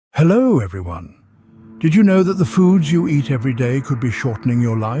Hello, everyone. Did you know that the foods you eat every day could be shortening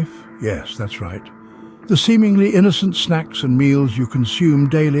your life? Yes, that's right. The seemingly innocent snacks and meals you consume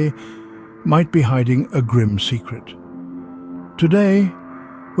daily might be hiding a grim secret. Today,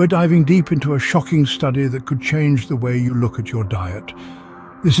 we're diving deep into a shocking study that could change the way you look at your diet.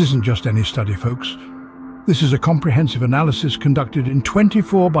 This isn't just any study, folks. This is a comprehensive analysis conducted in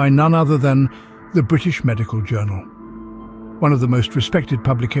 24 by none other than the British Medical Journal, one of the most respected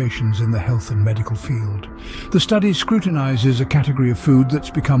publications in the health and medical field. The study scrutinizes a category of food that's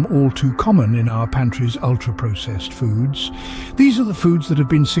become all too common in our pantries: ultra-processed foods. These are the foods that have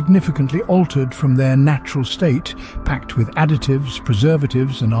been significantly altered from their natural state, packed with additives,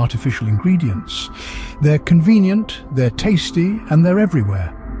 preservatives, and artificial ingredients. They're convenient, they're tasty, and they're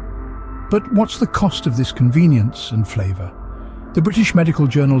everywhere. But what's the cost of this convenience and flavor? The British Medical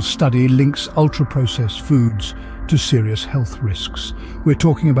Journal's study links ultra-processed foods to serious health risks. We're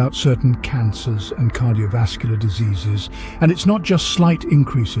talking about certain cancers and cardiovascular diseases, and it's not just slight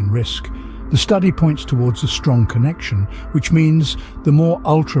increase in risk. The study points towards a strong connection, which means the more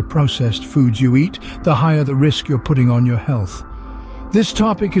ultra-processed foods you eat, the higher the risk you're putting on your health. This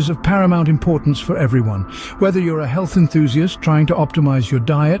topic is of paramount importance for everyone, whether you're a health enthusiast trying to optimize your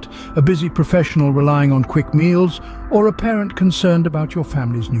diet, a busy professional relying on quick meals, or a parent concerned about your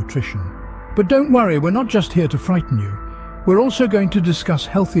family's nutrition. But don't worry, we're not just here to frighten you. We're also going to discuss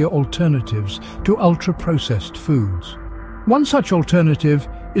healthier alternatives to ultra-processed foods. One such alternative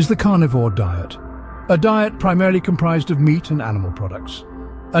is the carnivore diet, a diet primarily comprised of meat and animal products.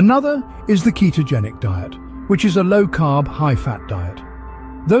 Another is the ketogenic diet, which is a low-carb, high-fat diet.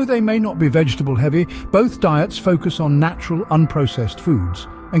 Though they may not be vegetable-heavy, both diets focus on natural, unprocessed foods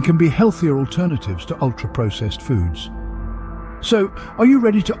and can be healthier alternatives to ultra-processed foods. So, are you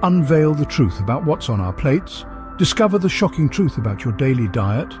ready to unveil the truth about what's on our plates, discover the shocking truth about your daily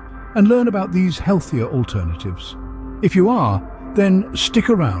diet, and learn about these healthier alternatives? If you are, then stick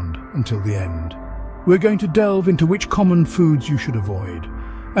around until the end. We're going to delve into which common foods you should avoid,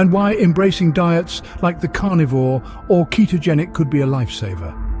 and why embracing diets like the carnivore or ketogenic could be a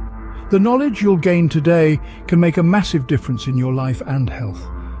lifesaver. The knowledge you'll gain today can make a massive difference in your life and health.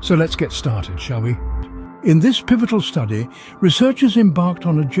 So let's get started, shall we? In this pivotal study, researchers embarked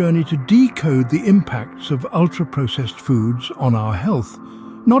on a journey to decode the impacts of ultra-processed foods on our health,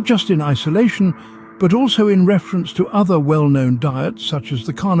 not just in isolation, but also in reference to other well-known diets such as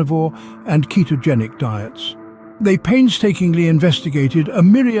the carnivore and ketogenic diets. They painstakingly investigated a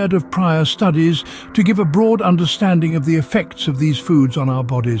myriad of prior studies to give a broad understanding of the effects of these foods on our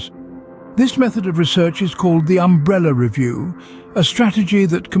bodies. This method of research is called the umbrella review, a strategy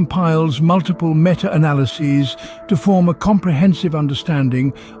that compiles multiple meta-analyses to form a comprehensive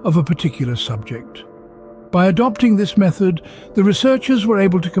understanding of a particular subject. By adopting this method, the researchers were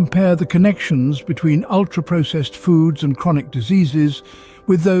able to compare the connections between ultra-processed foods and chronic diseases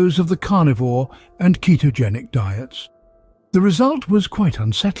with those of the carnivore and ketogenic diets. The result was quite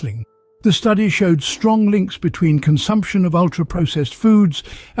unsettling. The study showed strong links between consumption of ultra-processed foods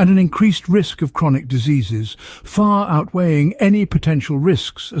and an increased risk of chronic diseases, far outweighing any potential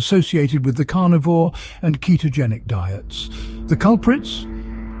risks associated with the carnivore and ketogenic diets. The culprits?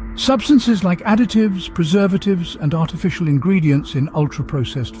 Substances like additives, preservatives, and artificial ingredients in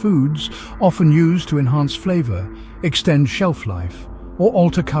ultra-processed foods, often used to enhance flavor, extend shelf life, or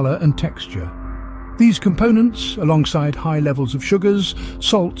alter color and texture. These components, alongside high levels of sugars,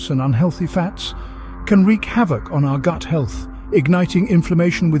 salts, and unhealthy fats, can wreak havoc on our gut health, igniting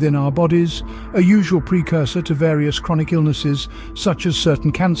inflammation within our bodies, a usual precursor to various chronic illnesses such as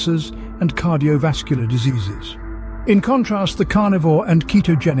certain cancers and cardiovascular diseases. In contrast, the carnivore and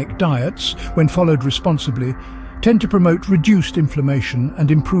ketogenic diets, when followed responsibly, tend to promote reduced inflammation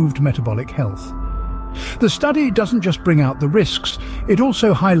and improved metabolic health. The study doesn't just bring out the risks, it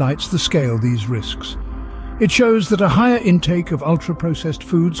also highlights the scale of these risks. It shows that a higher intake of ultra-processed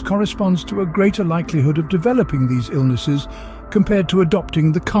foods corresponds to a greater likelihood of developing these illnesses compared to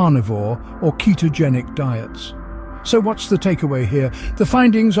adopting the carnivore or ketogenic diets. So what's the takeaway here? The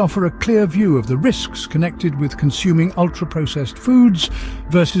findings offer a clear view of the risks connected with consuming ultra-processed foods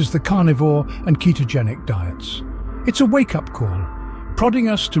versus the carnivore and ketogenic diets. It's a wake-up call, prodding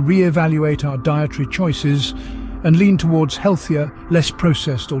us to re-evaluate our dietary choices and lean towards healthier, less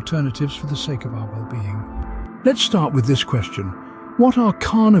processed alternatives for the sake of our well-being. Let's start with this question. What are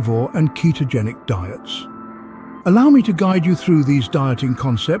carnivore and ketogenic diets? Allow me to guide you through these dieting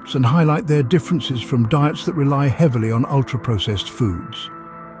concepts and highlight their differences from diets that rely heavily on ultra-processed foods.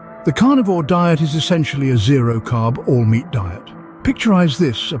 The carnivore diet is essentially a zero-carb, all-meat diet. Picturise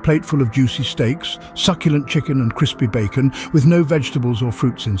this, a plate full of juicy steaks, succulent chicken and crispy bacon with no vegetables or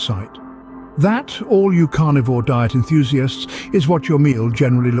fruits in sight. That, all you carnivore diet enthusiasts, is what your meal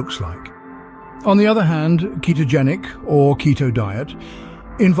generally looks like. On the other hand, ketogenic or keto diet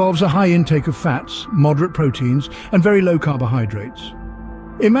involves a high intake of fats, moderate proteins and very low carbohydrates.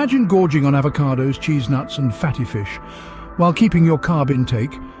 Imagine gorging on avocados, cheese nuts and fatty fish while keeping your carb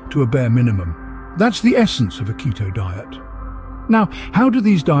intake to a bare minimum. That's the essence of a keto diet. Now, how do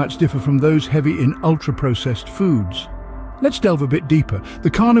these diets differ from those heavy in ultra-processed foods? Let's delve a bit deeper. The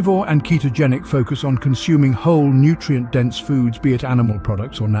carnivore and ketogenic focus on consuming whole, nutrient-dense foods, be it animal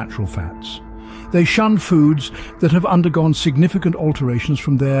products or natural fats. They shun foods that have undergone significant alterations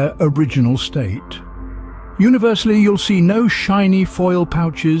from their original state. Universally, you'll see no shiny foil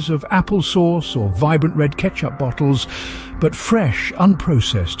pouches of applesauce or vibrant red ketchup bottles, but fresh,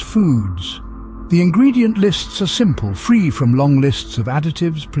 unprocessed foods. The ingredient lists are simple, free from long lists of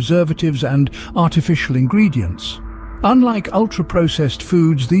additives, preservatives and artificial ingredients. Unlike ultra-processed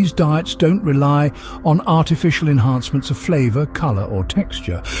foods, these diets don't rely on artificial enhancements of flavor, color or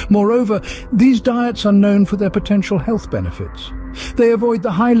texture. Moreover, these diets are known for their potential health benefits. They avoid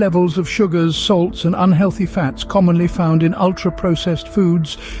the high levels of sugars, salts and unhealthy fats commonly found in ultra-processed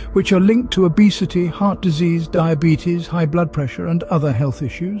foods, which are linked to obesity, heart disease, diabetes, high blood pressure and other health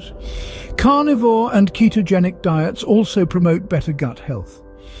issues. Carnivore and ketogenic diets also promote better gut health.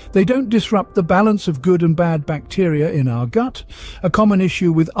 They don't disrupt the balance of good and bad bacteria in our gut, a common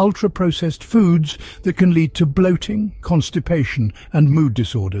issue with ultra-processed foods that can lead to bloating, constipation and mood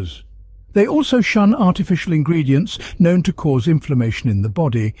disorders. They also shun artificial ingredients known to cause inflammation in the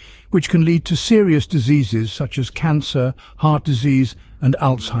body, which can lead to serious diseases such as cancer, heart disease and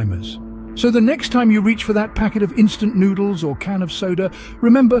Alzheimer's. So the next time you reach for that packet of instant noodles or can of soda,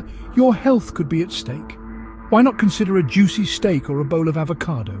 remember, your health could be at stake. Why not consider a juicy steak or a bowl of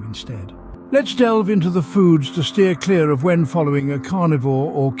avocado instead? Let's delve into the foods to steer clear of when following a carnivore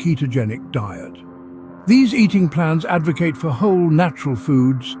or ketogenic diet. These eating plans advocate for whole, natural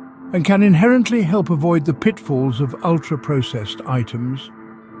foods and can inherently help avoid the pitfalls of ultra-processed items.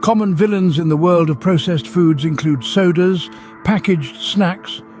 Common villains in the world of processed foods include sodas, packaged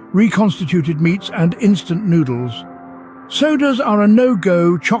snacks, reconstituted meats and instant noodles. Sodas are a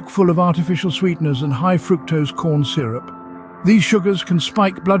no-go, chock full of artificial sweeteners and high-fructose corn syrup. These sugars can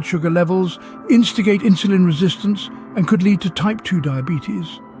spike blood sugar levels, instigate insulin resistance, and could lead to type 2 diabetes.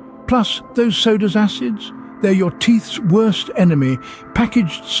 Plus, those soda's acids, they're your teeth's worst enemy.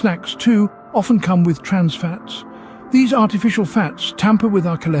 Packaged snacks, too, often come with trans fats. These artificial fats tamper with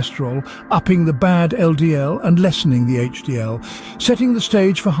our cholesterol, upping the bad LDL and lessening the HDL, setting the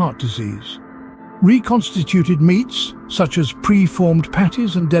stage for heart disease. Reconstituted meats, such as pre-formed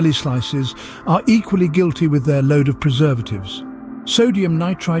patties and deli slices, are equally guilty with their load of preservatives. Sodium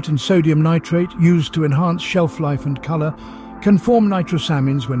nitrite and sodium nitrate, used to enhance shelf life and color, can form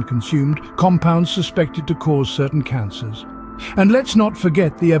nitrosamines when consumed, compounds suspected to cause certain cancers. And let's not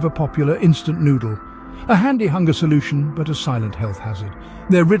forget the ever-popular instant noodle. A handy hunger solution, but a silent health hazard.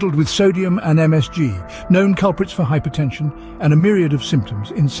 They're riddled with sodium and MSG, known culprits for hypertension and a myriad of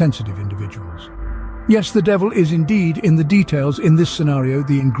symptoms in sensitive individuals. Yes, the devil is indeed in the details, in this scenario,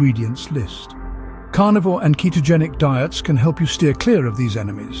 the ingredients list. Carnivore and ketogenic diets can help you steer clear of these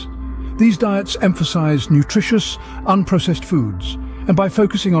enemies. These diets emphasize nutritious, unprocessed foods, and by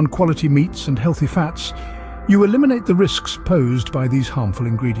focusing on quality meats and healthy fats, you eliminate the risks posed by these harmful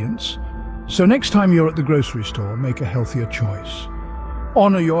ingredients. So next time you're at the grocery store, make a healthier choice.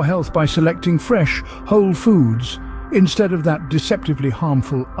 Honor your health by selecting fresh, whole foods instead of that deceptively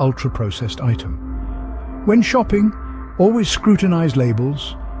harmful ultra-processed item. When shopping, always scrutinize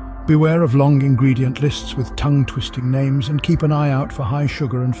labels, beware of long ingredient lists with tongue-twisting names, and keep an eye out for high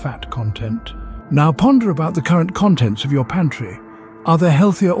sugar and fat content. Now ponder about the current contents of your pantry. Are there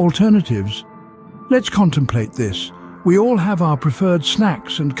healthier alternatives? Let's contemplate this. We all have our preferred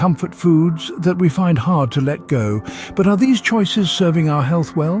snacks and comfort foods that we find hard to let go, but are these choices serving our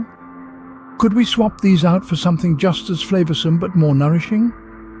health well? Could we swap these out for something just as flavoursome but more nourishing?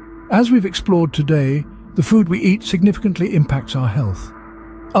 As we've explored today, the food we eat significantly impacts our health.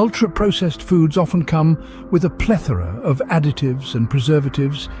 Ultra-processed foods often come with a plethora of additives and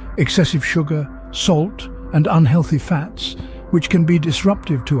preservatives, excessive sugar, salt, and unhealthy fats, which can be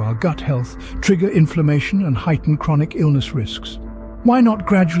disruptive to our gut health, trigger inflammation, and heighten chronic illness risks. Why not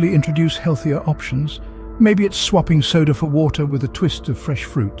gradually introduce healthier options? Maybe it's swapping soda for water with a twist of fresh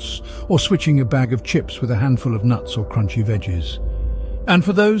fruits, or switching a bag of chips with a handful of nuts or crunchy veggies. And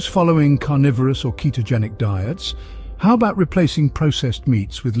for those following carnivorous or ketogenic diets, How about replacing processed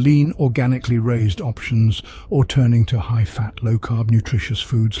meats with lean, organically raised options, or turning to high-fat, low-carb, nutritious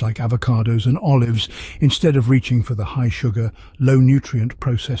foods like avocados and olives instead of reaching for the high-sugar, low-nutrient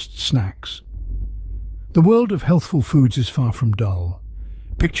processed snacks? The world of healthful foods is far from dull.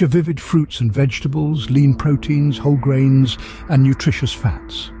 Picture vivid fruits and vegetables, lean proteins, whole grains, and nutritious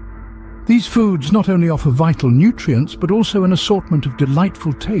fats. These foods not only offer vital nutrients, but also an assortment of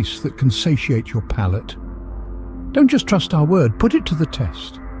delightful tastes that can satiate your palate. Don't just trust our word, put it to the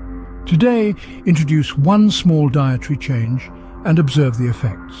test. Today, introduce one small dietary change and observe the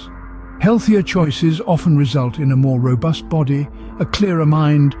effects. Healthier choices often result in a more robust body, a clearer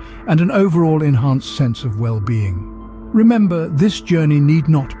mind, and an overall enhanced sense of well-being. Remember, this journey need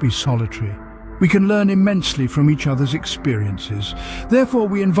not be solitary. We can learn immensely from each other's experiences. Therefore,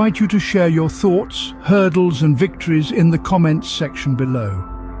 we invite you to share your thoughts, hurdles, and victories in the comments section below.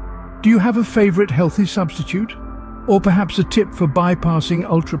 Do you have a favorite healthy substitute? Or perhaps a tip for bypassing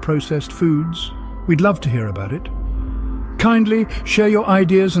ultra-processed foods? We'd love to hear about it. Kindly share your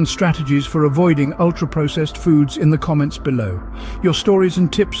ideas and strategies for avoiding ultra-processed foods in the comments below. Your stories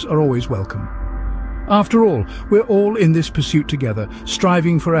and tips are always welcome. After all, we're all in this pursuit together,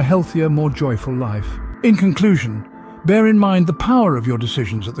 striving for a healthier, more joyful life. In conclusion, bear in mind the power of your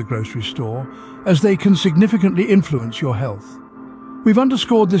decisions at the grocery store, as they can significantly influence your health. We've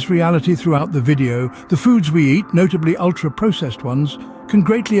underscored this reality throughout the video. The foods we eat, notably ultra-processed ones, can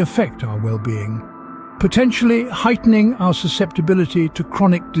greatly affect our well-being, potentially heightening our susceptibility to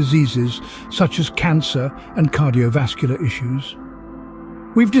chronic diseases such as cancer and cardiovascular issues.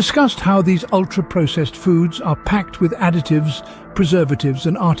 We've discussed how these ultra-processed foods are packed with additives, preservatives,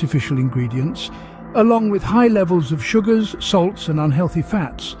 and artificial ingredients, along with high levels of sugars, salts, and unhealthy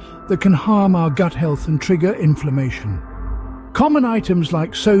fats that can harm our gut health and trigger inflammation. Common items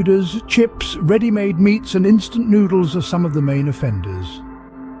like sodas, chips, ready-made meats, and instant noodles are some of the main offenders.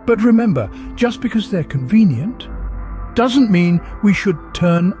 But remember, just because they're convenient doesn't mean we should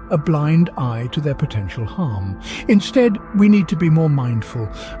turn a blind eye to their potential harm. Instead, we need to be more mindful,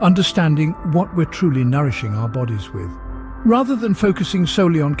 understanding what we're truly nourishing our bodies with. Rather than focusing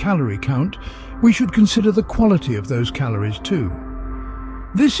solely on calorie count, we should consider the quality of those calories too.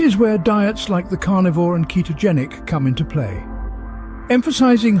 This is where diets like the carnivore and ketogenic come into play.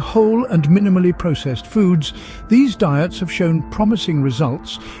 Emphasizing whole and minimally processed foods, these diets have shown promising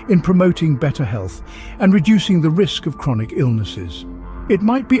results in promoting better health and reducing the risk of chronic illnesses. It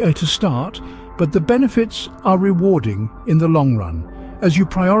might be to start, but the benefits are rewarding in the long run, as you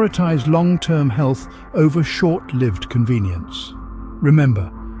prioritize long-term health over short-lived convenience.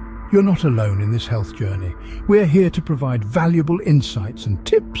 Remember, you're not alone in this health journey. We're here to provide valuable insights and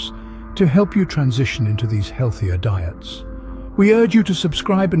tips to help you transition into these healthier diets. We urge you to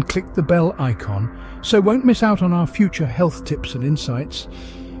subscribe and click the bell icon so won't miss out on our future health tips and insights.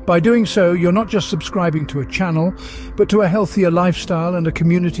 By doing so, you're not just subscribing to a channel, but to a healthier lifestyle and a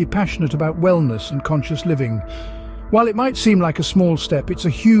community passionate about wellness and conscious living. While it might seem like a small step, it's a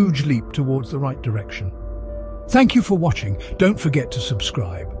huge leap towards the right direction. Thank you for watching. Don't forget to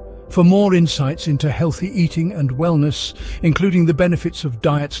subscribe. For more insights into healthy eating and wellness, including the benefits of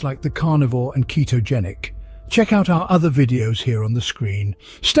diets like the carnivore and ketogenic, check out our other videos here on the screen.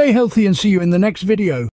 Stay healthy and see you in the next video.